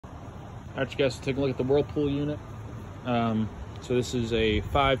All right, you guys, take a look at the Whirlpool unit. So this is a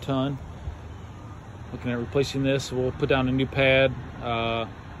 5-ton. Looking at replacing this, we'll put down a new pad.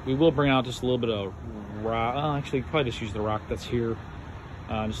 We will bring out just a little bit of rock. Actually, probably just use the rock that's here.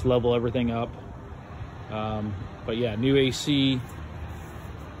 Just level everything up. But yeah, new AC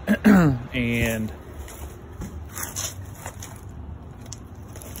and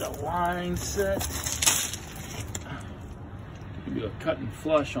the line set. You can do a cut and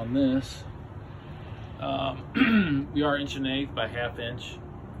flush on this. We are 1.1/8 by 1/2 inch.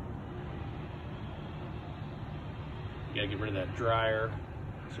 You gotta get rid of that dryer.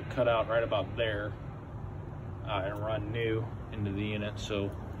 So cut out right about there and run new into the unit. So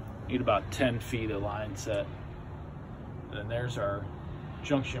need about 10 feet of line set. And then there's our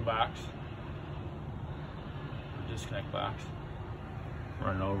junction box, or disconnect box.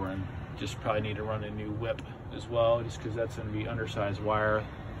 Run over, and just probably need to run a new whip as well, just because that's going to be undersized wire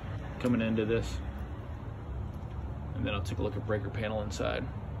coming into this. And then I'll take a look at breaker panel inside.